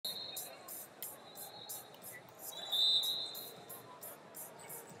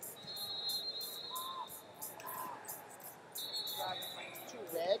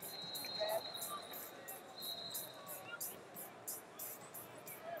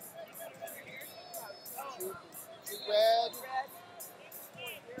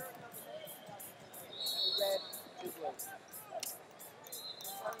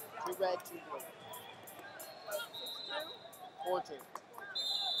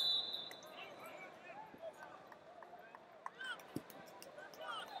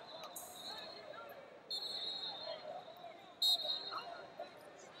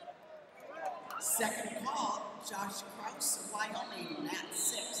Second call, Josh Krause of Wyoming, mat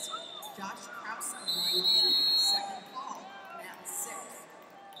 6. Josh Krause of Wyoming, second call, mat 6.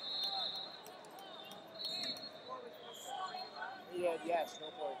 Yes, no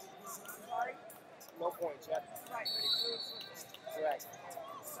points. Sorry? No points, yep. Right, but it's really swift. Correct.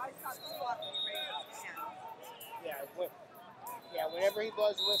 So I thought the lot when he raised his hand. Whenever he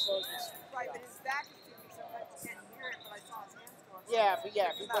blows the whistle, it's Right, but his back is to me, sometimes you can't hear it, but I saw his hands going.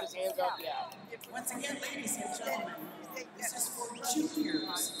 if he put his hands up, yeah. Once again, ladies and gentlemen, this is for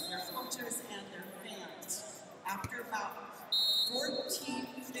juniors, their coaches, and their fans. After about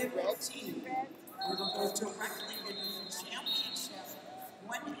 14-15, we will go directly into the championship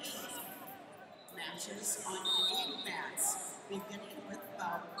 1/8 matches on 8 mats, beginning with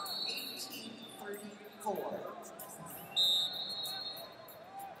about 18:34.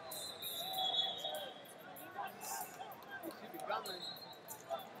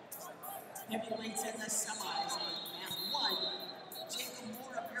 Heavyweights in the semis on mat 1, Jacob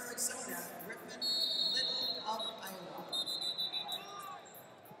Moore of Arizona, Griffin Little of Iowa.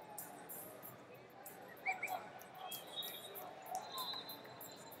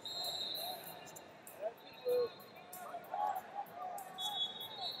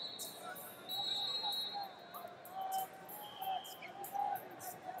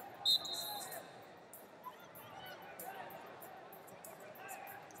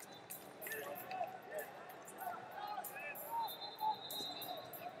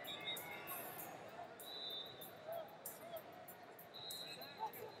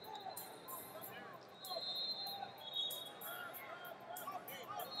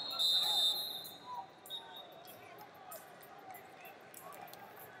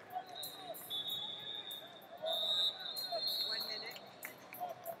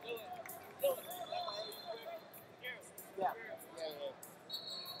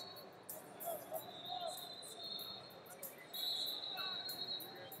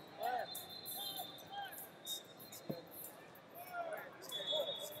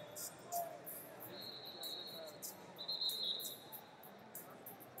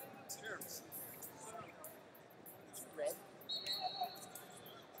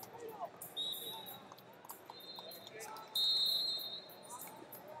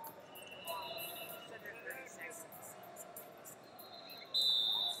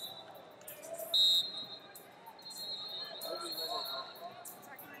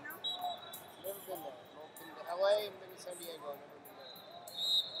 LA and then San Diego. Never been there.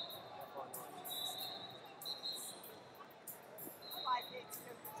 I like it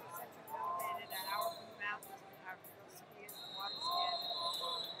because it's such a mountain, an hour from the mountains, we have to go skiing, water skiing,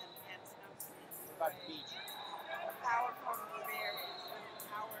 and snow skiing. What about the beach? The power from the there is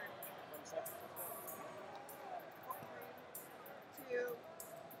powered. From San Francisco? 3, 2,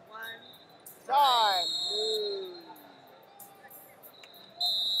 1. Time! Move!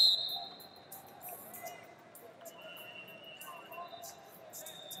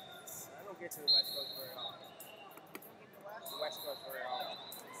 Get to the West Coast very often. The West Coast very often.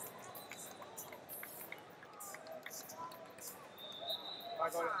 If I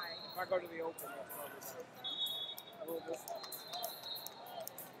go to the Open, that's probably better. A little bit.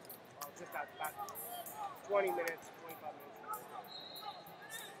 Well, just about 20 minutes, 25 minutes.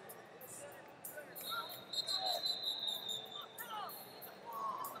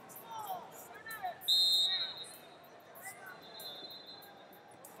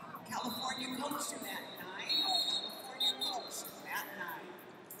 California coach to mat 9. California coach to mat 9.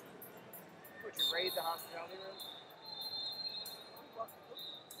 Would you raid the hospitality room?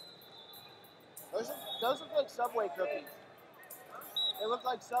 Those look like Subway cookies. They look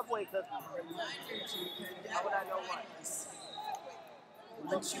like Subway cookies. Reminder to Cadet How would I know what? finalists.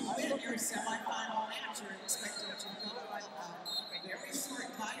 Once you win your semifinal match, you're expected to go a very short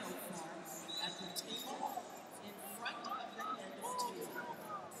bio form at the table in front of the head table.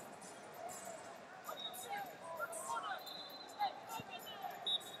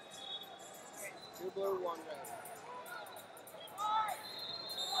 Two blue, one red.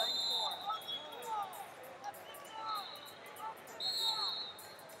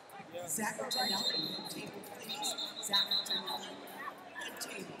 Yeah. Zach Tonelli, head table, please. Zach Tonelli, head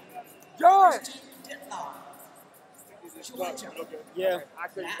table. John! Christian Ditlow, Georgia. Yeah. I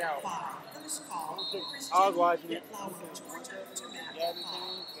couldn't Mat tell. 5. First call, Christian I was watching it. Ditlow of Georgia to mat Yeah, 5.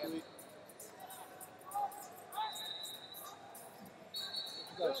 everything. Sweet.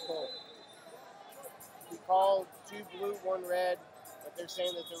 What you guys call? We called 2 blue, 1 red, but they're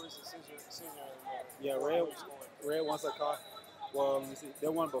saying that there was a scissor in there. Yeah, red once I caught. Well, let me see. They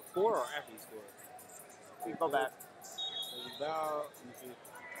won before or after he scored? We go back. It was about, let me see.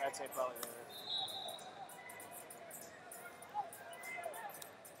 I'd say probably there.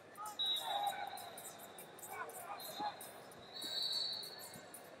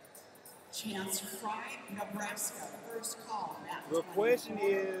 Chance Fry, Nebraska. First call. The question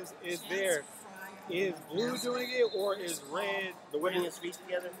is there, is blue doing it or is red The winning his feet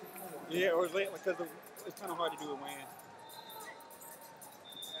together. Yeah, or is red, because it's kind of hard to do it when.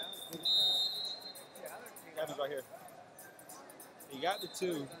 Gavin's right here. He got the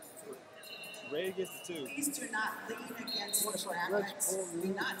 2. Red gets the 2. Please do not lean against the brackets. Do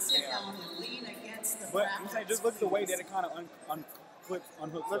not sit down and lean against the But brackets. I'm saying, just look at the way that it kind of unhooks. Look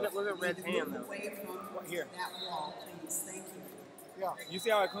at Red's hand Move though. away from Here. that wall, please. Thank you. Yeah. You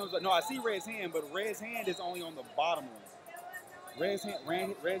see how it comes up? No, I see Red's hand, but Red's hand is only on the bottom one. Red's hand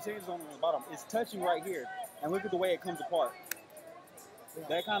is only on the bottom. It's touching right here, and look at the way it comes apart.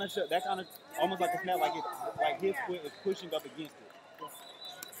 That kind of almost like a snap, like his foot is pushing up against it.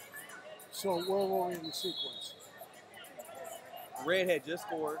 So where were we in the sequence? Red had just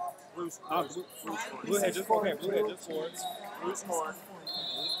scored. Blue had just scored. Blue had just scored. Blue scored. Blue scored.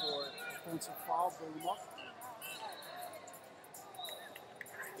 Offensive foul, bring him up.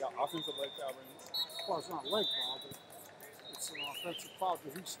 Yeah, offensive leg foul. Well, it's not a leg foul, but it's an offensive foul.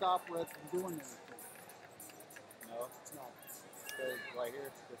 Did he stop Red from doing anything? No. No. Because right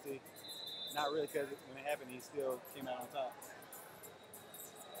here, you see, not really, because when it happened, he still came out on top.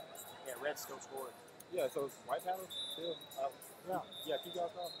 Yeah, Red still scored. Yeah, so it's white paddle still. Yeah, keep y'all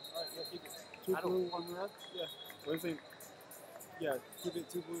call. All right, yeah, keep it. 2 blue, 1 red? Yeah. What do you think? Yeah, keep it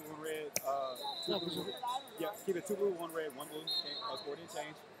 2 blue, 1 red. Keep it 2 blue, 1 red, 1 blue. Score didn't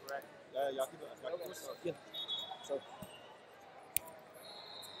change. Right. Y'all keep it. Yeah. So.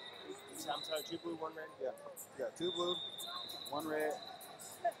 I'm sorry, 2 blue, 1 red. Yeah, 2 blue, 1 red,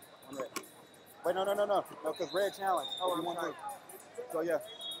 1 red. Wait, no, because red challenge. Oh, I'm 1 sorry. blue. So yeah.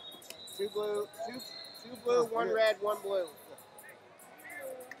 2 blue, 1 red, 1 blue.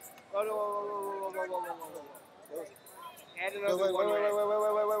 Whoa. Add another Wait. 1 red.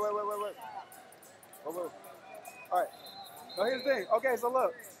 All right. So here's the thing. Okay, so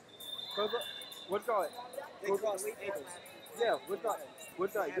look. What's call it? Yeah, what's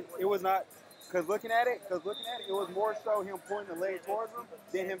call it? It was not, because looking at it, it was more so him pointing the leg towards him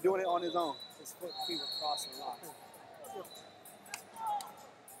than him doing it on his own. His feet were crossing line.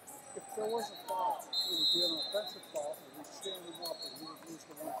 If there was a foul, it would be an offensive foul, and we'd stand him up and he would lose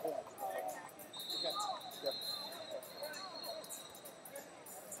the 1 point. Okay. Yeah.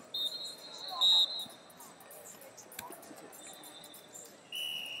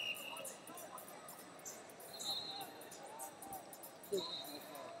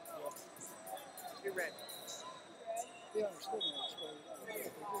 You're red. Yeah, I'm still going to explain it. If they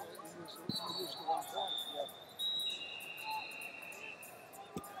do it, he loses the 1 point. Yeah.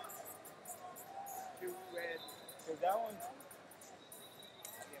 2 red. Because that one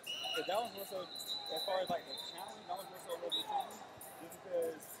was so, as far as like the challenge, that one was so a little bit tricky, just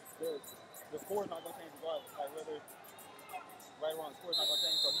because the score is not going to change regardless. Like whether right or wrong, the score is not going to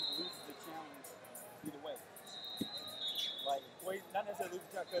change, so he loses the challenge either way. Like, not necessarily lose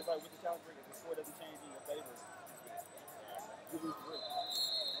the challenge, because like with the challenge break, if the score doesn't change in your favor, you lose the break.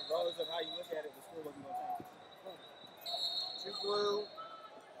 Regardless of how you look at it, the score wasn't going to change. 2 blue.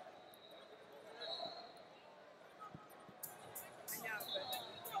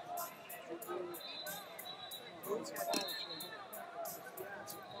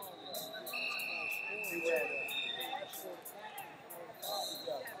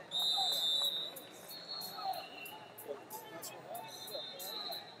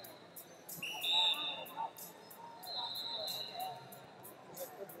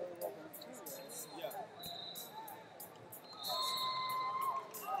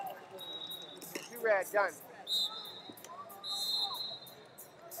 Red, done.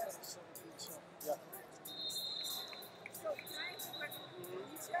 Yeah.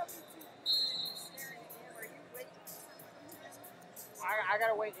 I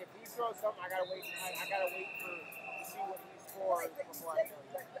gotta wait. If he throws something, I gotta wait. I gotta wait to see what he scores before I tell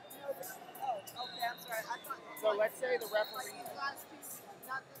you. Oh, okay, I'm sorry. I thought. So let's say the referee. Like the last piece,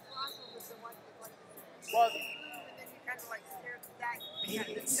 not this last one, but the one that like. Well, and then you kind of like stare at the back.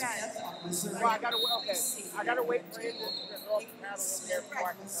 Bailey Smith of Missouri. well, I gotta wait for him to throw up the paddle over there before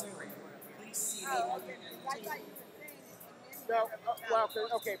I can tell you. Please see Oh, me. okay. I thought you were saying it. No, well,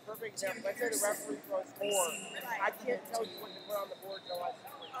 okay, perfect example. Let's say the referee throws 4. I can't tell you what to put on the board until I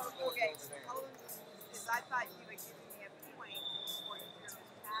see what he Oh, throws okay. over there. Because I thought you were giving me a point before you threw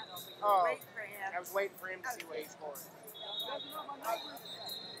his paddle, but you Oh, were waiting for him. I was waiting for him to see what he scored.